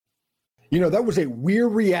You know, that was a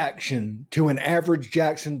weird reaction to an average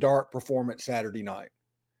Jackson Dart performance Saturday night.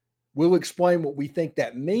 We'll explain what we think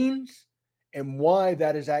that means and why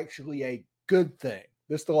that is actually a good thing.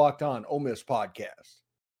 This is the Locked On Ole Miss podcast.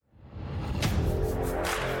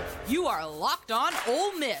 You are Locked On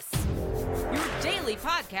Ole Miss, your daily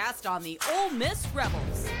podcast on the Ole Miss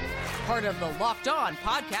Rebels, part of the Locked On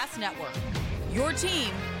Podcast Network, your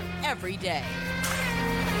team every day.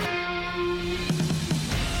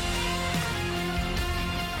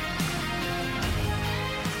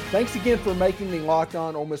 Thanks again for making the Locked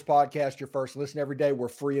On Ole Miss podcast your first listen every day. We're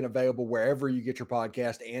free and available wherever you get your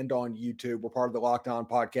podcast and on YouTube. We're part of the Locked On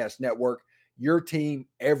Podcast Network, your team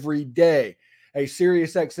every day. Hey,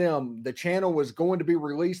 SiriusXM, the channel was going to be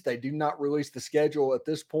released. They do not release the schedule at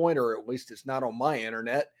this point, or at least it's not on my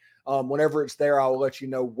internet. Whenever it's there, I'll let you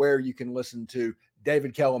know where you can listen to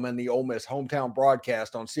David Kellerman, the Ole Miss hometown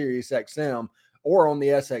broadcast on SiriusXM or on the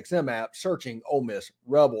SXM app, searching Ole Miss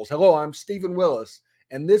Rebels. Hello, I'm Stephen Willis,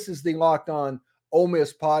 and this is the Locked On Ole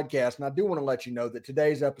Miss podcast. And I do want to let you know that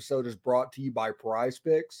today's episode is brought to you by Prize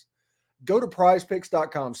Picks. Go to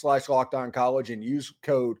prizepicks.com/LockedOnCollege and use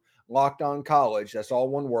code LockedOnCollege. That's all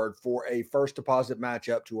one word, for a first deposit match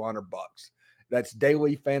up to $100. That's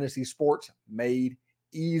daily fantasy sports made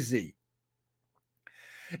easy.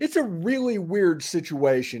 It's a really weird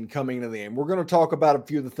situation coming into the game. We're going to talk about a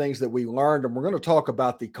few of the things that we learned, and we're going to talk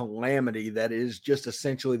about the calamity that is just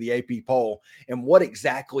essentially the AP poll and what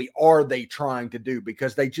exactly are they trying to do,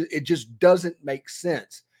 because it just doesn't make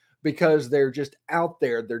sense, because they're just out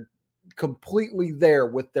there. They're completely there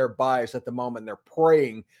with their bias at the moment. They're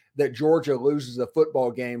praying that Georgia loses a football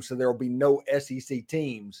game so there will be no SEC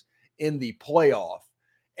teams in the playoff.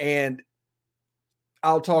 And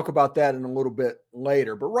I'll talk about that in a little bit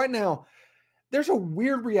later. But right now, there's a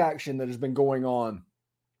weird reaction that has been going on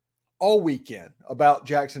all weekend about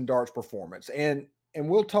Jackson Dart's performance. And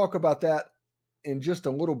we'll talk about that in just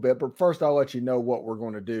a little bit. But first, I'll let you know what we're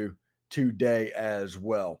going to do today as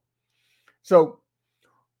well. So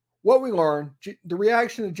what we learned, the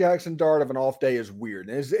reaction to Jackson Dart of an off day is weird.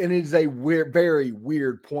 And it is a weird, very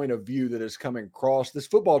weird point of view that is coming across. This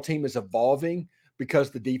football team is evolving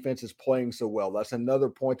because the defense is playing so well. That's another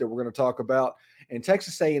point that we're going to talk about. And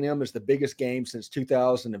Texas A&M is the biggest game since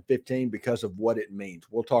 2015 because of what it means.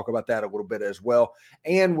 We'll talk about that a little bit as well.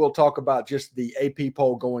 And we'll talk about just the AP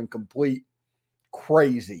poll going complete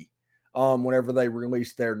crazy whenever they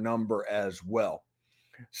release their number as well.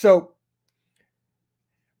 So,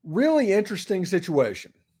 really interesting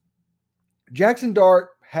situation. Jackson Dart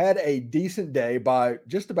had a decent day by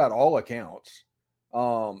just about all accounts.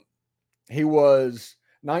 He was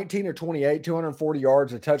 19 or 28, 240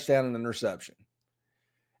 yards, a touchdown, and an interception.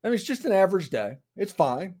 I mean, it's just an average day. It's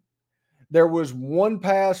fine. There was one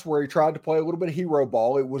pass where he tried to play a little bit of hero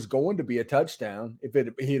ball. It was going to be a touchdown if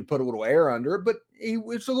he had put a little air under it, but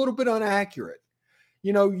it's a little bit inaccurate.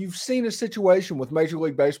 You know, you've seen a situation with Major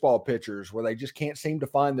League Baseball pitchers where they just can't seem to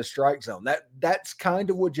find the strike zone. That's kind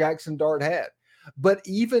of what Jackson Dart had. But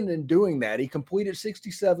even in doing that, he completed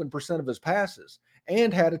 67% of his passes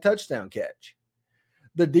and had a touchdown catch.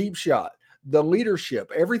 The deep shot, the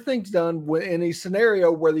leadership, everything's done in a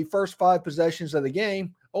scenario where the first 5 possessions of the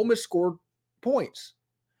game, Ole Miss scored points.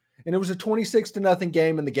 And it was a 26-0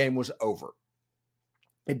 game, and the game was over.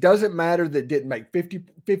 It doesn't matter that it didn't make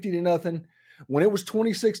 50-0. When it was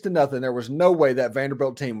 26-0, there was no way that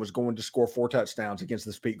Vanderbilt team was going to score 4 touchdowns against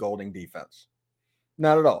this Pete Golding defense.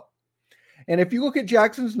 Not at all. And if you look at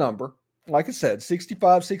Jackson's number, like I said,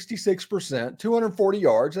 65, 66%, 240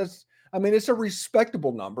 yards. It's a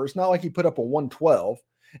respectable number. It's not like he put up a 112.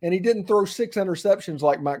 And he didn't throw 6 interceptions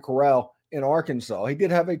like Matt Corral in Arkansas. He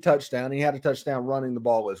did have a touchdown. He had a touchdown running the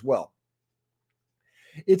ball as well.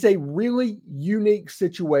 It's a really unique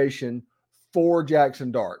situation for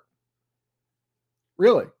Jackson Dart.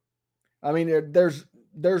 Really. I mean,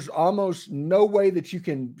 there's almost no way that you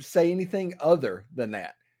can say anything other than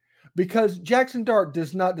that, because Jackson Dart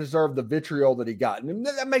does not deserve the vitriol that he got. And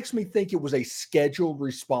that makes me think it was a scheduled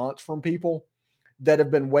response from people that have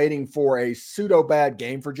been waiting for a pseudo bad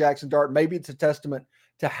game for Jackson Dart. Maybe it's a testament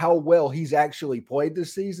to how well he's actually played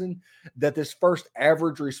this season, that this first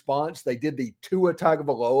average response, they did the Tua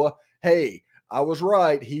Tagovailoa, hey, I was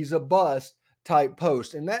right, he's a bust type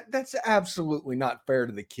post. And that's absolutely not fair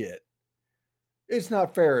to the kid. It's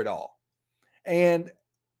not fair at all. And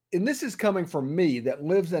this is coming from me that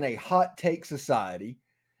lives in a hot take society.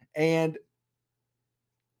 And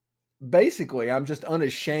basically, I'm just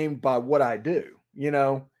unashamed by what I do, you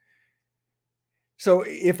know? So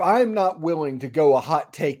if I'm not willing to go a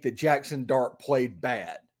hot take that Jackson Dart played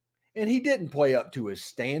bad, and he didn't play up to his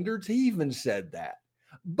standards, he even said that.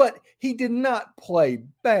 but he did not play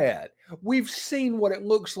bad. We've seen what it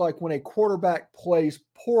looks like when a quarterback plays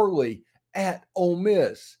poorly at Ole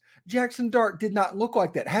Miss. Jackson Dart did not look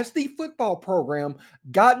like that. Has the football program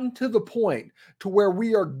gotten to the point to where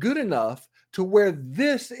we are good enough to where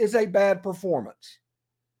this is a bad performance?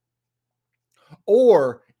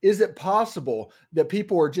 Or is it possible that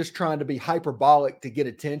people are just trying to be hyperbolic to get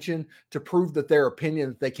attention, to prove that their opinion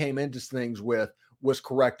that they came into things with was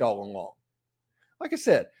correct all along? Like I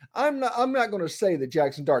said, I'm not going to say that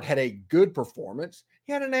Jackson Dart had a good performance.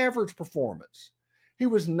 He had an average performance. He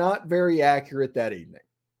was not very accurate that evening.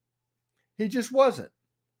 He just wasn't.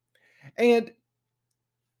 And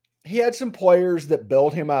he had some players that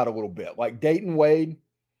bailed him out a little bit, like Dayton Wade.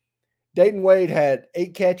 Dayton Wade had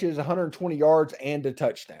 8 catches, 120 yards, and a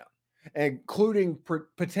touchdown, including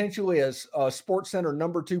potentially as a SportsCenter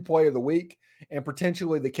number 2 play of the week and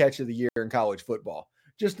potentially the catch of the year in college football.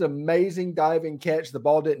 Just amazing diving catch. The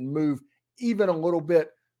ball didn't move even a little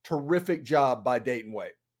bit. Terrific job by Dayton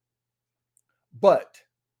Wade. But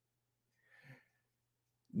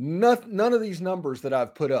none of these numbers that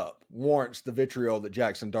I've put up warrants the vitriol that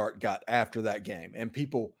Jackson Dart got after that game. And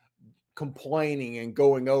people complaining and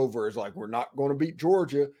going over is like, we're not going to beat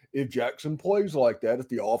Georgia if Jackson plays like that. If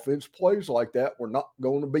the offense plays like that, we're not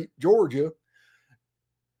going to beat Georgia.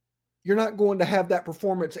 You're not going to have that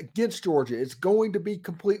performance against Georgia. It's going to be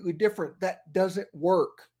completely different. That doesn't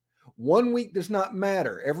work. 1 week does not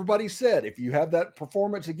matter. Everybody said if you have that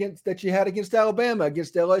performance that you had against Alabama,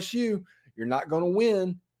 against LSU, you're not going to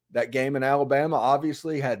win. That game in Alabama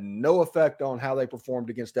obviously had no effect on how they performed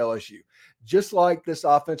against LSU. Just like this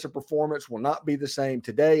offensive performance will not be the same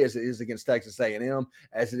today as it is against Texas A&M,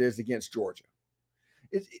 as it is against Georgia.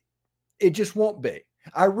 It just won't be.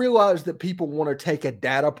 I realize that people want to take a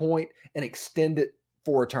data point and extend it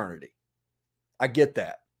for eternity. I get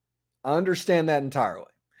that. I understand that entirely.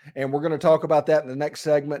 And we're going to talk about that in the next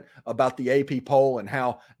segment, about the AP poll and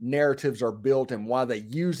how narratives are built and why they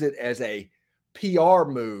use it as a PR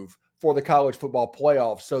move for the college football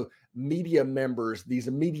playoff. So media members, these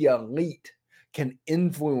media elite, can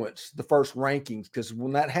influence the first rankings, because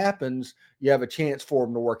when that happens, you have a chance for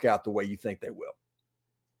them to work out the way you think they will.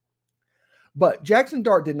 But Jackson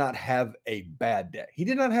Dart did not have a bad day. He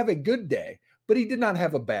did not have a good day, but he did not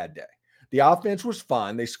have a bad day. The offense was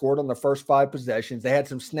fine. They scored on the first 5 possessions. They had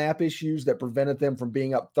some snap issues that prevented them from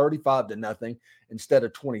being up 35-0 instead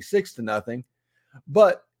of 26-0.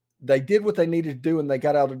 But they did what they needed to do, and they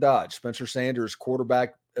got out of Dodge. Spencer Sanders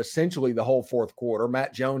quarterback essentially the whole fourth quarter.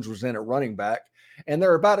 Matt Jones was in at running back, and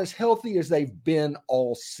they're about as healthy as they've been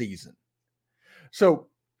all season. So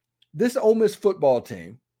this Ole Miss football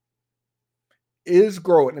team is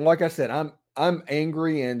growing. And like I said, I'm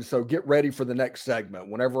angry, and so get ready for the next segment.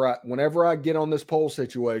 Whenever I get on this poll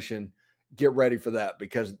situation, get ready for that,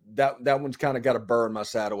 because that one's kind of got a burr in my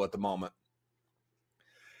saddle at the moment.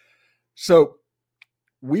 So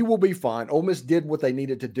we will be fine. Ole Miss did what they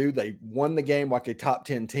needed to do. They won the game like a top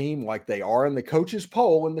 10 team, like they are in the coaches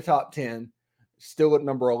poll in the top 10, still at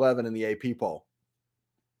number 11 in the AP poll.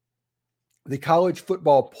 The college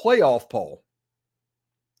football playoff poll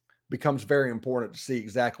becomes very important to see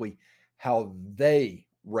exactly how they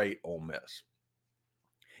rate Ole Miss.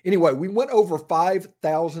 Anyway, we went over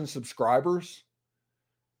 5,000 subscribers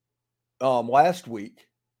last week,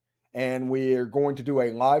 and we're going to do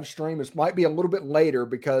a live stream. This might be a little bit later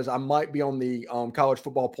because I might be on the college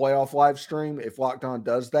football playoff live stream if Locked On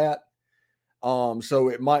does that. So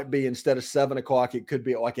it might be, instead of 7 o'clock, it could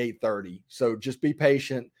be at like 8:30. So just be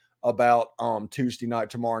patient about Tuesday night,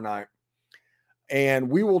 tomorrow night. And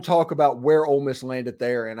we will talk about where Ole Miss landed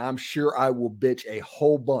there, and I'm sure I will bitch a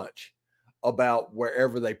whole bunch about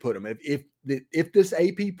wherever they put them. If this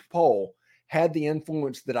AP poll had the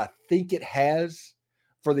influence that I think it has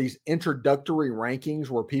for these introductory rankings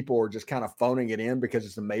where people are just kind of phoning it in because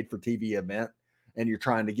it's a made-for-TV event and you're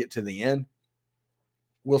trying to get to the end,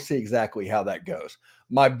 we'll see exactly how that goes.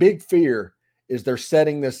 My big fear is they're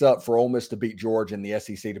setting this up for Ole Miss to beat Georgia and the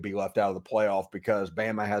SEC to be left out of the playoff because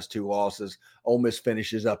Bama has 2 losses. Ole Miss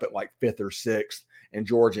finishes up at like 5th or 6th, and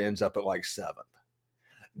Georgia ends up at like 7th.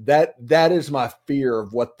 That is my fear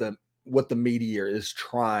of what the media is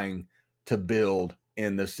trying to build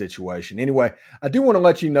in this situation. Anyway, I do want to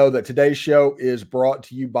let you know that today's show is brought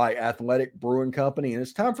to you by Athletic Brewing Company, and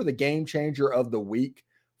it's time for the game changer of the week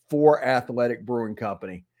for Athletic Brewing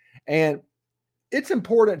Company. And it's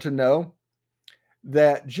important to know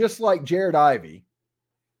that just like Jared Ivey,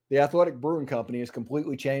 the Athletic Brewing Company has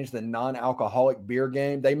completely changed the non-alcoholic beer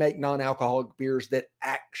game. They make non-alcoholic beers that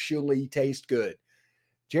actually taste good.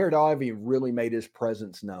 Jared Ivey really made his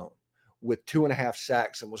presence known with 2.5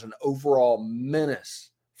 sacks and was an overall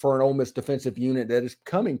menace for an Ole Miss defensive unit that is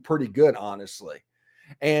coming pretty good, honestly.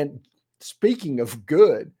 And speaking of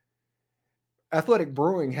good, Athletic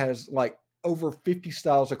Brewing has like over 50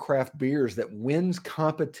 styles of craft beers that wins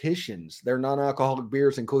competitions. Their non-alcoholic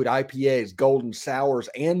beers include IPAs, golden sours,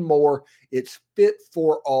 and more. It's fit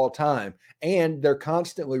for all time. And they're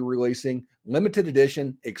constantly releasing limited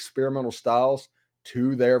edition experimental styles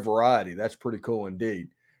to their variety. That's pretty cool indeed.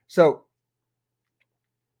 So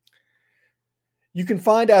you can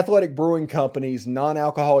find Athletic Brewing Company's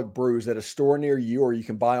non-alcoholic brews at a store near you, or you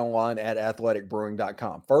can buy online at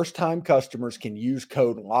athleticbrewing.com. First-time customers can use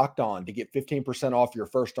code LOCKEDON to get 15% off your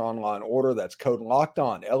first online order. That's code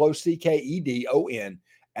LOCKEDON, LOCKEDON,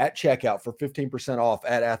 at checkout for 15% off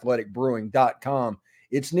at athleticbrewing.com.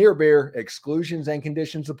 It's near beer. Exclusions and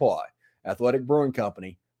conditions apply. Athletic Brewing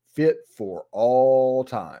Company, fit for all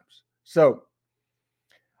times. So,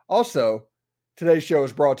 also, today's show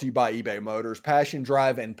is brought to you by eBay Motors. Passion,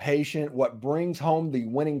 drive, and patient. What brings home the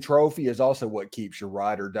winning trophy is also what keeps your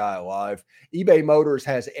ride or die alive. eBay Motors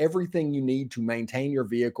has everything you need to maintain your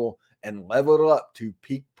vehicle and level it up to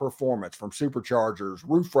peak performance, from superchargers,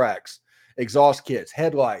 roof racks, exhaust kits,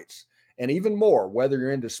 headlights, and even more. Whether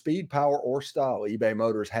you're into speed, power, or style, eBay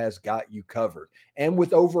Motors has got you covered. And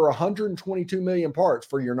with over 122 million parts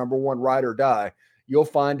for your number one ride or die, you'll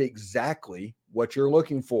find exactly what you're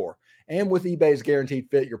looking for. And with eBay's Guaranteed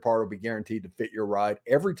Fit, your part will be guaranteed to fit your ride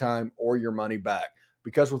every time or your money back.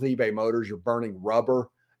 Because with eBay Motors, you're burning rubber,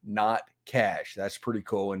 not cash. That's pretty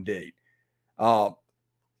cool indeed. With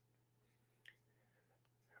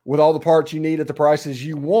all the parts you need at the prices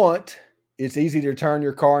you want, it's easy to turn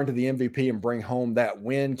your car into the MVP and bring home that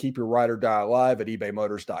win. Keep your ride or die alive at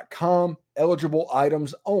ebaymotors.com. Eligible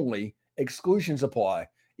items only. Exclusions apply.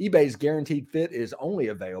 eBay's Guaranteed Fit is only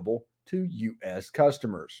available to U.S.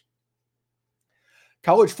 customers.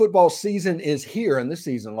 College football season is here, and this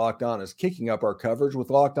season Locked On is kicking up our coverage with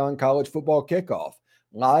Locked On College Football Kickoff.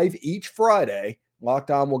 Live each Friday, Locked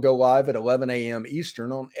On will go live at 11 a.m.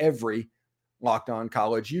 Eastern on every Locked On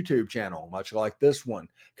College YouTube channel, much like this one.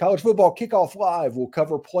 College Football Kickoff Live will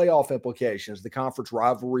cover playoff implications, the conference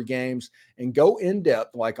rivalry games, and go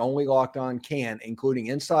in-depth like only Locked On can, including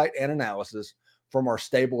insight and analysis from our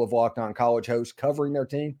stable of Locked On College hosts covering their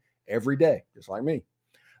team every day, just like me.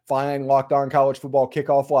 Find Locked On College Football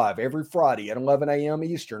Kickoff Live every Friday at 11 a.m.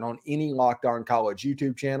 Eastern on any Locked On College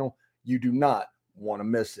YouTube channel. You do not want to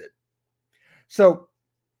miss it. So,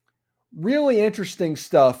 really interesting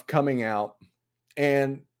stuff coming out.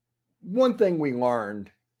 And one thing we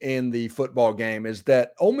learned in the football game is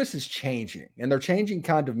that Ole Miss is changing, and they're changing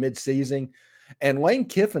kind of mid-season, and Lane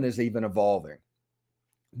Kiffin is even evolving.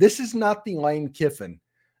 This is not the Lane Kiffin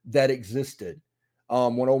that existed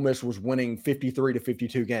when Ole Miss was winning 53 to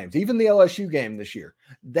 52 games. Even the LSU game this year,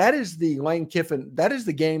 that is the Lane Kiffin. That is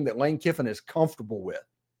the game that Lane Kiffin is comfortable with.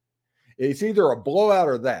 It's either a blowout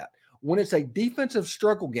or that. When it's a defensive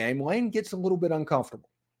struggle game, Lane gets a little bit uncomfortable.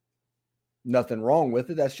 Nothing wrong with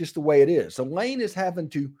it. That's just the way it is. So Lane is having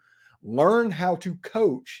to learn how to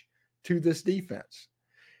coach to this defense.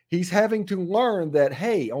 He's having to learn that,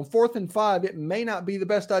 hey, on 4th and 5, it may not be the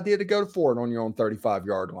best idea to go for it on your own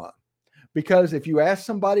 35-yard line. Because if you ask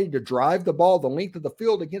somebody to drive the ball the length of the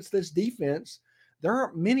field against this defense, there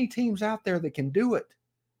aren't many teams out there that can do it.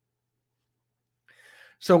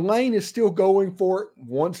 So Lane is still going for it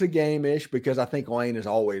once a game-ish, because I think Lane is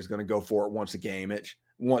always going to go for it once a game-ish,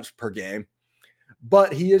 once per game.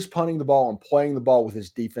 But he is punting the ball and playing the ball with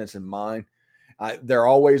his defense in mind. They're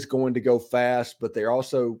always going to go fast, but they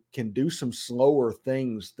also can do some slower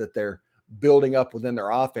things that they're building up within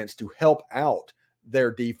their offense to help out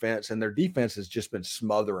their defense, and their defense has just been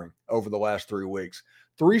smothering over the last 3 weeks.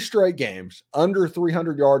 3 straight games, under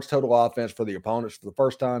 300 yards total offense for the opponents for the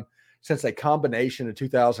first time since a combination of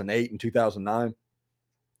 2008 and 2009.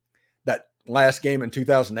 That last game in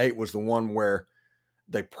 2008 was the one where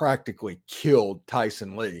they practically killed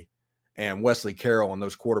Tyson Lee and Wesley Carroll and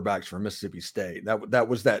those quarterbacks from Mississippi State. That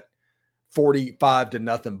was that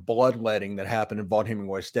 45-0 bloodletting that happened in Vaught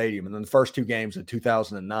Hemingway Stadium. And then the first 2 games of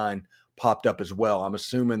 2009 popped up as well. I'm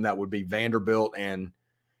assuming that would be Vanderbilt and,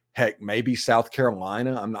 heck, maybe South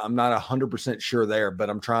Carolina. I'm not 100% sure there, but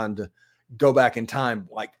I'm trying to go back in time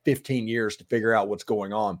like 15 years to figure out what's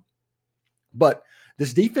going on. But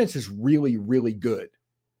this defense is really, really good.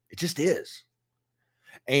 It just is.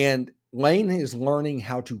 And Lane is learning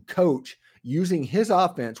how to coach using his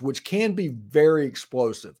offense, which can be very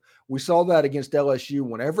explosive. We saw that against LSU.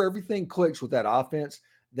 Whenever everything clicks with that offense,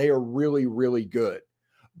 they are really, really good.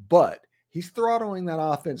 But he's throttling that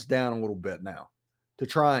offense down a little bit now to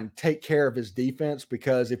try and take care of his defense,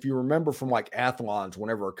 because if you remember from like Athlons,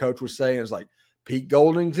 whenever a coach was saying, it's like, Pete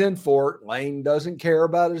Golding's in for it. Lane doesn't care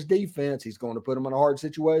about his defense. He's going to put him in a hard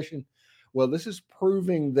situation. Well, this is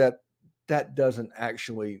proving that that doesn't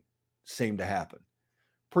actually seem to happen.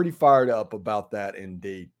 Pretty fired up about that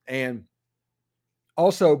indeed. And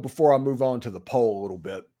also, before I move on to the poll a little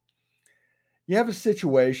bit, you have a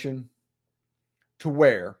situation to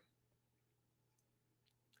where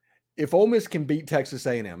if Ole Miss can beat Texas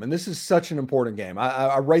A&M, and this is such an important game,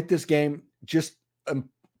 I rate this game just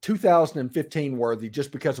 2015 worthy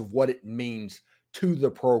just because of what it means to the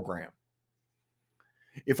program.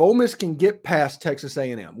 If Ole Miss can get past Texas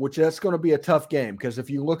A&M, which that's going to be a tough game because if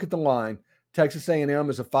you look at the line, Texas A&M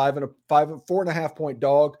is a 4.5 point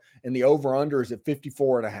dog, and the over/under is at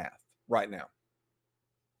 54.5 right now.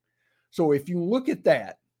 So if you look at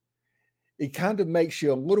that, it kind of makes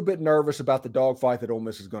you a little bit nervous about the dogfight that Ole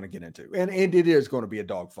Miss is going to get into. And it is going to be a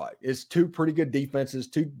dogfight. It's two pretty good defenses,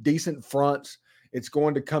 two decent fronts. It's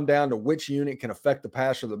going to come down to which unit can affect the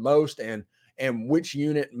passer the most and which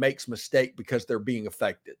unit makes mistake because they're being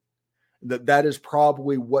affected. That is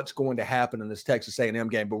probably what's going to happen in this Texas A&M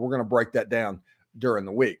game, but we're going to break that down during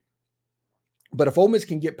the week. But if Ole Miss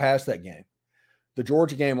can get past that game, the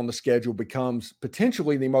Georgia game on the schedule becomes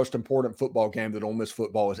potentially the most important football game that Ole Miss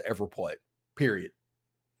football has ever played, period.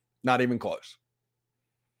 Not even close.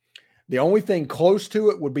 The only thing close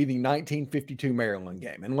to it would be the 1952 Maryland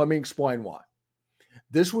game, and let me explain why.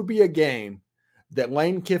 This would be a game that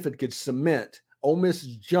Lane Kiffin could cement Ole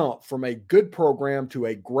Miss's jump from a good program to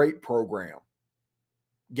a great program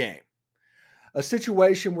game. A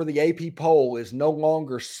situation where the AP poll is no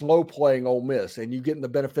longer slow playing Ole Miss and you getting the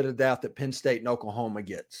benefit of the doubt that Penn State and Oklahoma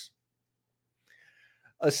gets.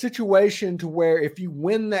 A situation to where if you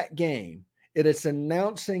win that game, it is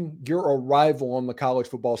announcing your arrival on the college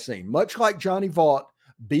football scene. Much like Johnny Vaught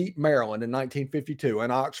beat Maryland in 1952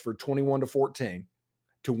 in Oxford 21-14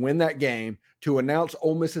 to win that game, to announce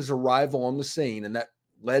Ole Miss's arrival on the scene, and that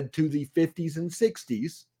led to the 50s and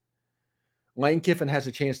 60s. Lane Kiffin has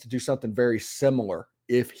a chance to do something very similar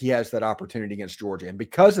if he has that opportunity against Georgia. And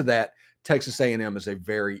because of that, Texas A&M is a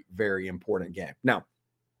very, very important game. Now,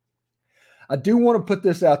 I do want to put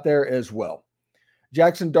this out there as well.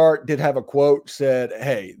 Jackson Dart did have a quote, said,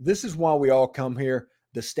 hey, this is why we all come here.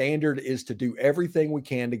 The standard is to do everything we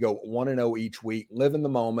can to go 1-0 each week, live in the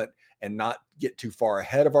moment, and not get too far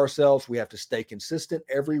ahead of ourselves. We have to stay consistent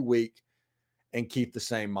every week and keep the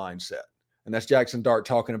same mindset. And that's Jackson Dart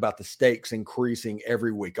talking about the stakes increasing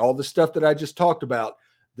every week. All the stuff that I just talked about,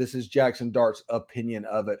 this is Jackson Dart's opinion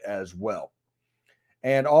of it as well.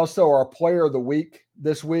 And also our player of the week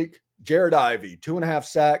this week, Jared Ivey, 2.5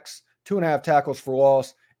 sacks, 2.5 tackles for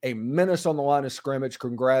loss, a menace on the line of scrimmage.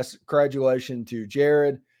 Congratulations to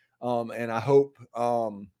Jared. And I hope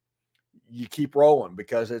you keep rolling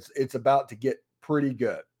because it's about to get pretty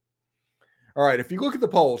good. All right, if you look at the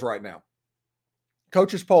polls right now,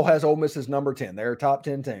 Coach's poll has Ole Miss as number 10. They're a top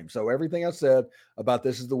 10 team. So everything I said about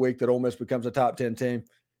this is the week that Ole Miss becomes a top 10 team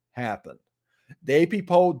happened. The AP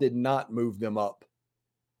poll did not move them up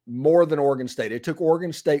more than Oregon State. It took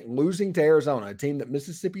Oregon State losing to Arizona, a team that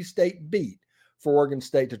Mississippi State beat, for Oregon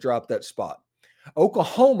State to drop that spot.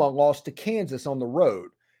 Oklahoma lost to Kansas on the road,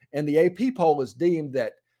 and the AP poll is deemed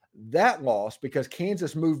that loss, because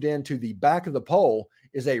Kansas moved into the back of the poll,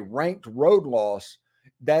 is a ranked road loss.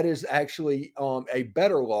 That is actually a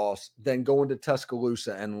better loss than going to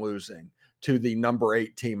Tuscaloosa and losing to the number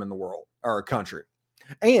 8 team in the world or country.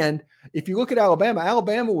 And if you look at Alabama,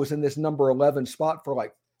 Alabama was in this number 11 spot for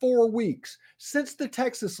like 4 weeks. Since the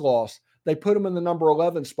Texas loss, they put them in the number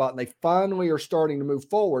 11 spot, and they finally are starting to move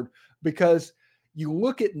forward because you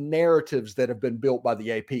look at narratives that have been built by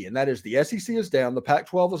the AP, and that is the SEC is down, the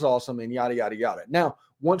Pac-12 is awesome, and yada, yada, yada. Now,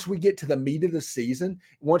 once we get to the meat of the season,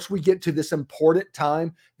 once we get to this important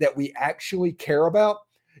time that we actually care about,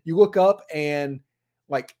 you look up and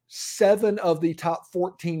like 7 of the top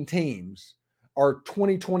 14 teams are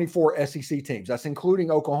 2024 SEC teams. That's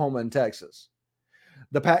including Oklahoma and Texas.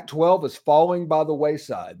 The Pac-12 is falling by the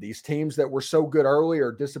wayside. These teams that were so good early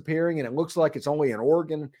are disappearing, and it looks like it's only an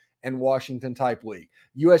Oregon and Washington type league.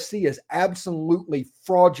 USC is absolutely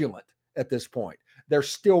fraudulent at this point. They're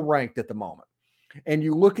still ranked at the moment. And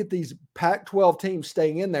you look at these Pac-12 teams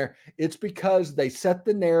staying in there, it's because they set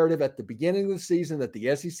the narrative at the beginning of the season that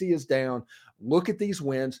the SEC is down. Look at these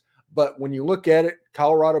wins. But when you look at it,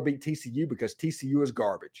 Colorado beat TCU because TCU is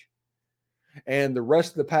garbage. And the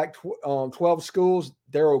rest of the Pac-12 schools,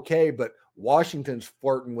 they're okay, but Washington's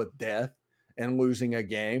flirting with death and losing a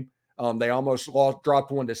game. They almost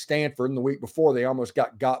dropped one to Stanford, and the week before they almost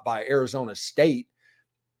got by Arizona State.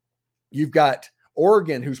 You've got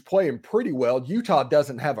Oregon, who's playing pretty well. Utah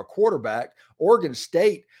doesn't have a quarterback. Oregon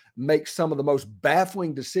State, makes some of the most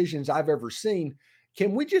baffling decisions I've ever seen.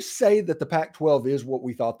 Can we just say that the Pac-12 is what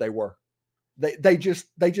we thought they were? They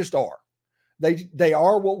just are. They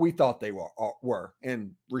are what we thought they were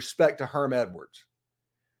in respect to Herm Edwards.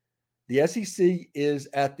 The SEC is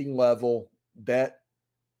at the level that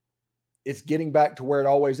it's getting back to where it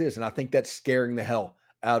always is. And I think that's scaring the hell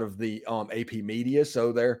out of the AP media.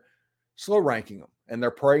 So they're slow ranking them, and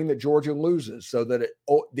they're praying that Georgia loses so that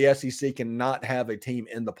the SEC cannot have a team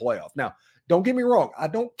in the playoff. Now, don't get me wrong. I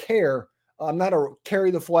don't care. I'm not a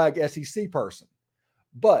carry the flag SEC person,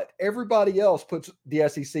 but everybody else puts the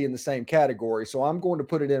SEC in the same category. So I'm going to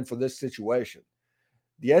put it in for this situation.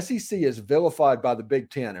 The SEC is vilified by the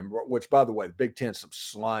Big Ten, and which, by the way, the Big Ten is some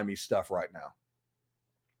slimy stuff right now.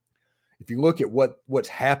 If you look at what's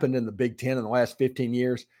happened in the Big Ten in the last 15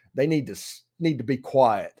 years, they need to be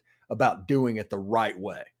quiet about doing it the right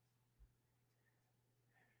way.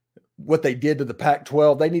 What they did to the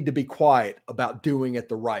Pac-12, they need to be quiet about doing it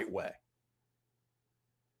the right way.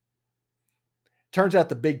 Turns out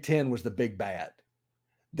the Big Ten was the big bad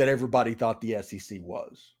that everybody thought the SEC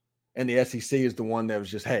was. And the SEC is the one that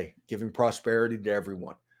was just, hey, giving prosperity to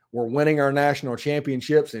everyone. We're winning our national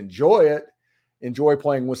championships. Enjoy it. Enjoy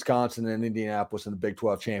playing Wisconsin and Indianapolis in the Big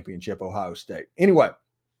 12 championship, Ohio State. Anyway,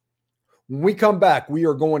 when we come back, we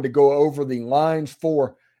are going to go over the lines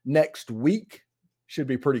for next week. Should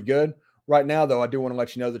be pretty good. Right now, though, I do want to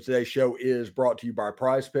let you know that today's show is brought to you by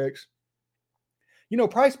Prize Picks. You know,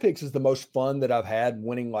 Prize Picks is the most fun that I've had,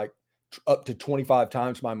 winning like up to 25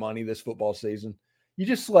 times my money this football season. You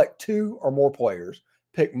just select 2 or more players,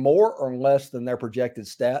 pick more or less than their projected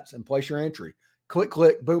stats, and place your entry.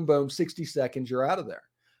 Click, boom, boom, 60 seconds, you're out of there.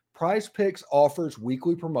 Prize Picks offers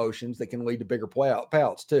weekly promotions that can lead to bigger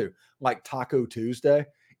payouts too, like Taco Tuesday.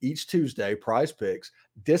 Each Tuesday, Prize Picks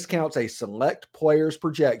discounts a select player's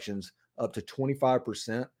projections up to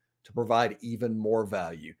 25% to provide even more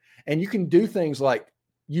value. And you can do things like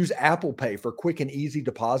use Apple Pay for quick and easy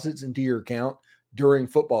deposits into your account during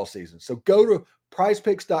football season. So go to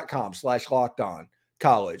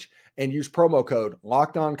prizepicks.com/lockedoncollege and use promo code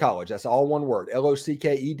LockedOnCollege. That's all one word,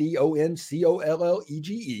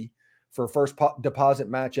 LOCKEDONCOLLEGE, for first deposit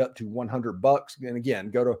match up to $100. And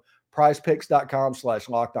again, go to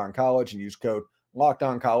prizepicks.com/lockedoncollege and use code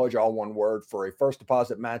LockedOnCollege, all one word, for a first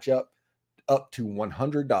deposit matchup up to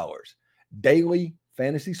 $100. Daily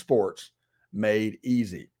fantasy sports made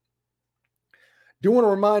easy. Do want to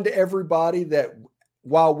remind everybody that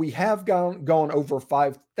while we have gone over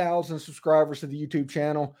 5,000 subscribers to the YouTube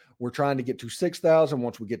channel, we're trying to get to 6,000.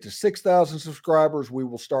 Once we get to 6,000 subscribers, we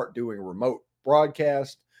will start doing a remote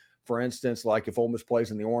broadcast. For instance, like if Ole Miss plays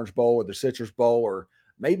in the Orange Bowl or the Citrus Bowl, or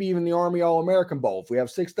maybe even the Army All-American Bowl. If we have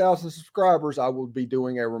 6,000 subscribers, I will be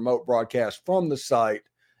doing a remote broadcast from the site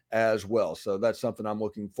as well. So that's something I'm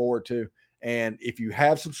looking forward to. And if you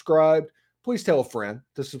have subscribed, please tell a friend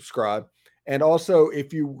to subscribe. And also,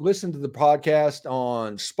 if you listen to the podcast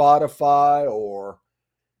on Spotify or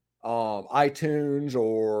iTunes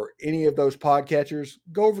or any of those podcatchers,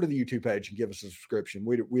 go over to the YouTube page and give us a subscription.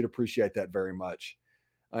 We'd appreciate that very much.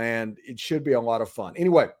 And it should be a lot of fun.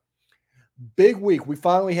 Anyway, big week. We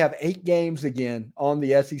finally have 8 games again on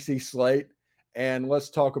the SEC slate. And let's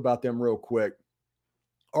talk about them real quick.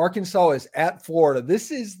 Arkansas is at Florida. This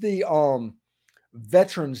is the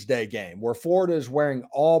Veterans Day game where Florida is wearing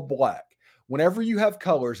all black. Whenever you have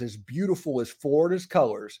colors as beautiful as Florida's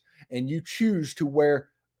colors and you choose to wear,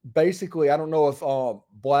 basically, I don't know if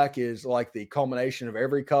black is like the culmination of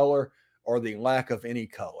every color or the lack of any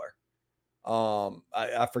color.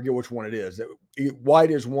 I forget which one it is.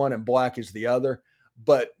 White is one and black is the other.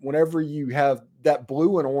 But whenever you have that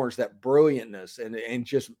blue and orange, that brilliantness, and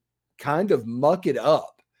just kind of muck it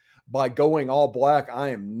up by going all black, I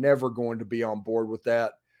am never going to be on board with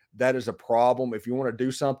that. That is a problem. If you want to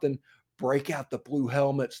do something, break out the blue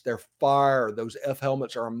helmets. They're fire. Those F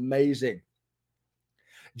helmets are amazing.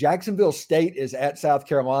 Jacksonville State is at South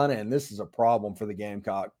Carolina, and this is a problem for the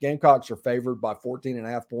Gamecocks. Gamecocks are favored by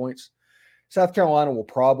 14.5 points. South Carolina will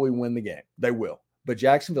probably win the game. They will. But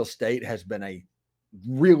Jacksonville State has been a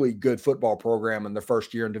really good football program in their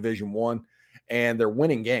first year in Division I, and they're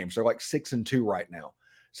winning games. They're like 6-2 right now.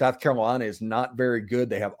 South Carolina is not very good.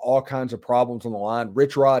 They have all kinds of problems on the line.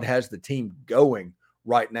 Rich Rod has the team going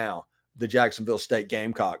right now, the Jacksonville State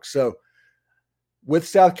Gamecocks. So with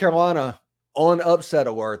South Carolina on upset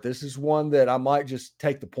alert, this is one that I might just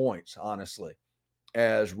take the points, honestly,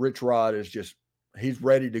 as Rich Rod is just, he's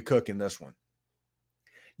ready to cook in this one.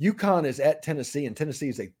 UConn is at Tennessee, and Tennessee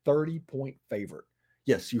is a 30-point favorite.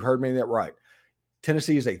 Yes, you heard me that right.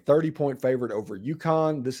 Tennessee is a 30-point favorite over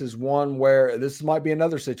UConn. This is one where this might be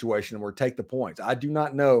another situation where take the points. I do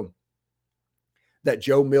not know that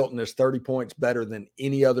Joe Milton is 30 points better than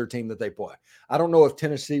any other team that they play. I don't know if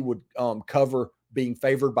Tennessee would cover being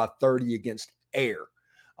favored by 30 against Air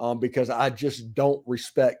because I just don't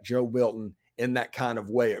respect Joe Milton in that kind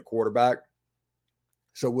of way at quarterback.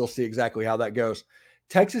 So we'll see exactly how that goes.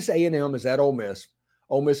 Texas A&M is at Ole Miss.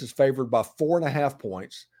 Ole Miss is favored by 4.5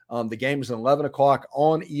 points. The game is at 11 o'clock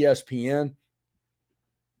on ESPN.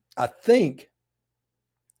 I think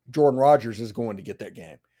Jordan Rodgers is going to get that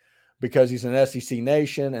game because he's an SEC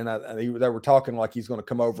nation, and they were talking like he's going to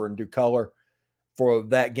come over and do color for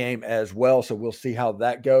that game as well. So we'll see how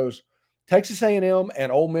that goes. Texas A&M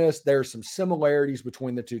and Ole Miss, there's some similarities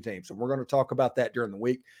between the two teams. So we're going to talk about that during the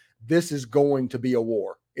week. This is going to be a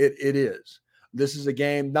war. It is. This is a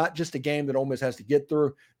game, not just a game that Ole Miss has to get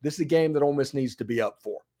through. This is a game that Ole Miss needs to be up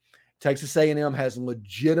for. Texas A&M has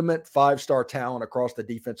legitimate five-star talent across the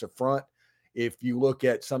defensive front. If you look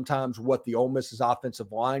at sometimes what the Ole Miss's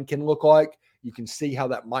offensive line can look like, you can see how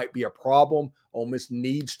that might be a problem. Ole Miss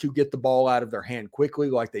needs to get the ball out of their hand quickly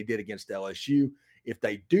like they did against LSU. If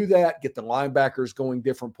they do that, get the linebackers going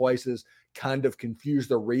different places, kind of confuse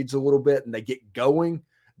their reads a little bit, and they get going,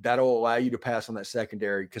 that'll allow you to pass on that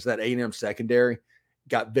secondary because that A&M secondary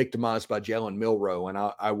got victimized by Jalen Milroe, and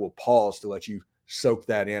I will pause to let you soak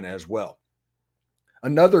that in as well.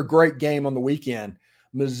 Another great game on the weekend.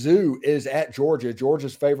 Mizzou is at Georgia.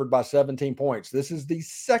 Georgia's favored by 17 points. This is the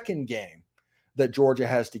second game that Georgia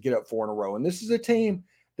has to get up for in a row. And this is a team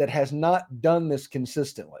that has not done this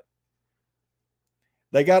consistently.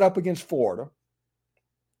 They got up against Florida,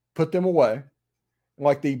 put them away.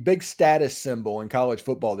 Like the big status symbol in college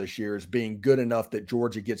football this year is being good enough that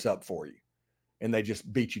Georgia gets up for you. And they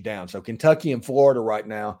just beat you down. So Kentucky and Florida right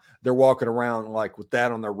now, they're walking around like with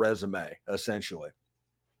that on their resume, essentially.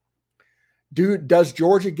 Does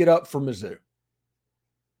Georgia get up for Mizzou?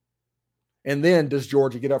 And then does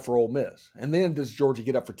Georgia get up for Ole Miss? And then does Georgia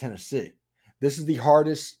get up for Tennessee? This is the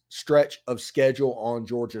hardest stretch of schedule on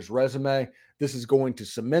Georgia's resume. This is going to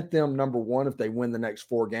cement them number one if they win the next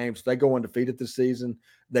 4 games. If they go undefeated this season,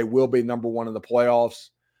 they will be number one in the playoffs,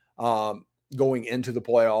 going into the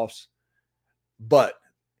playoffs. But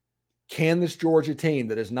can this Georgia team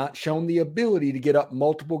that has not shown the ability to get up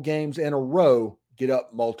multiple games in a row get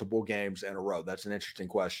up multiple games in a row? That's an interesting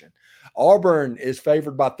question. Auburn is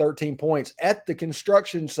favored by 13 points at the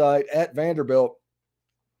construction site at Vanderbilt.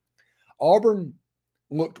 Auburn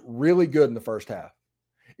looked really good in the first half.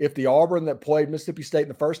 If the Auburn that played Mississippi State in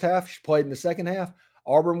the first half played in the second half,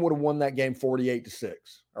 Auburn would have won that game 48-6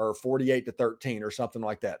 or 48-13 or something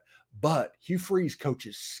like that. But Hugh Freeze coach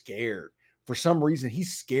is scared. For some reason,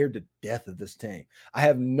 he's scared to death of this team. I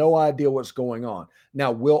have no idea what's going on.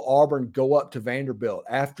 Now, will Auburn go up to Vanderbilt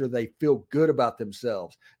after they feel good about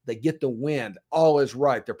themselves? They get the win. All is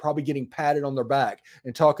right. They're probably getting patted on their back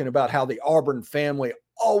and talking about how the Auburn family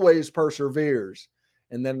always perseveres.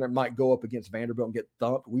 And then they might go up against Vanderbilt and get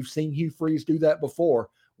thumped. We've seen Hugh Freeze do that before.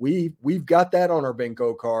 We've got that on our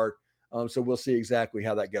bingo card. So we'll see exactly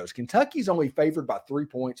how that goes. Kentucky's only favored by 3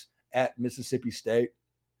 points at Mississippi State.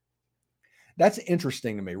 That's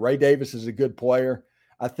interesting to me. Ray Davis is a good player.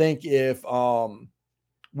 I think if Will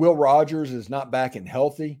Rogers is not back and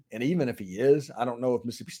healthy, and even if he is, I don't know if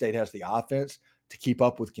Mississippi State has the offense to keep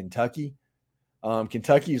up with Kentucky.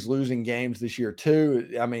 Kentucky is losing games this year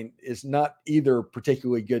too. I mean, it's not either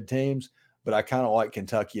particularly good teams, but I kind of like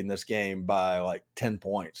Kentucky in this game by like 10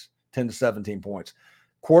 points, 10 to 17 points.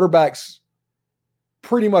 Quarterbacks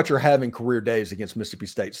pretty much are having career days against Mississippi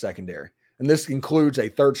State secondary. And this includes a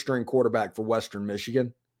third-string quarterback for Western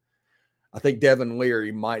Michigan. I think Devin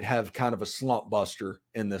Leary might have kind of a slump buster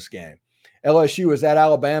in this game. LSU is at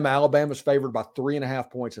Alabama. Alabama's favored by 3.5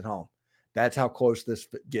 points at home. That's how close this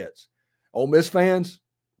gets. Ole Miss fans,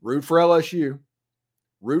 root for LSU.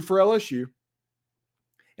 Root for LSU.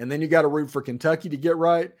 And then you got to root for Kentucky to get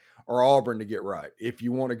right or Auburn to get right if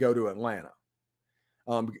you want to go to Atlanta.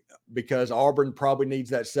 Because Auburn probably needs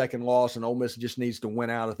that second loss and Ole Miss just needs to win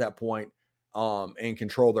out at that point and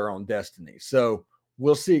control their own destiny. So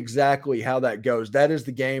we'll see exactly how that goes. That is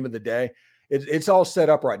the game of the day. It's all set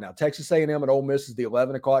up right now. Texas A&M at Ole Miss is the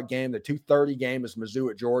 11 o'clock game. The 2:30 game is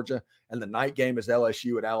Mizzou at Georgia, and the night game is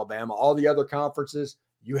LSU at Alabama. All the other conferences,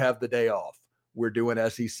 you have the day off. We're doing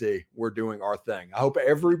SEC. We're doing our thing. I hope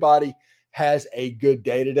everybody has a good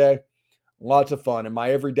day today. Lots of fun. And my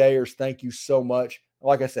everydayers, thank you so much.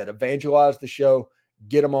 Like I said, evangelize the show,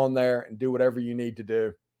 get them on there, and do whatever you need to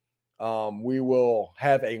do. We will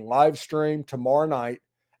have a live stream tomorrow night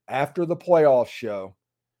after the playoff show,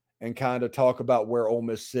 and kind of talk about where Ole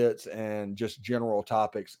Miss sits and just general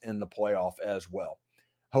topics in the playoff as well.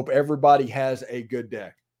 Hope everybody has a good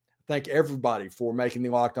day. Thank everybody for making the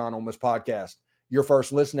Locked On Ole Miss podcast your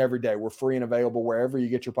first listen every day. We're free and available wherever you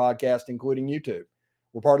get your podcast, including YouTube.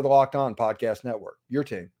 We're part of the Locked On Podcast Network, your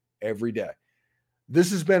team every day.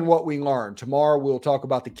 This has been What We Learned. Tomorrow we'll talk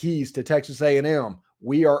about the keys to Texas A&M.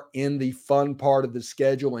 We are in the fun part of the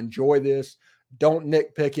schedule. Enjoy this. Don't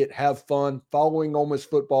nitpick it. Have fun. Following Ole Miss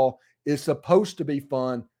football is supposed to be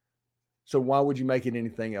fun. So why would you make it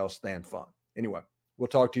anything else than fun? Anyway, we'll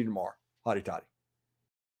talk to you tomorrow. Hotty toddy.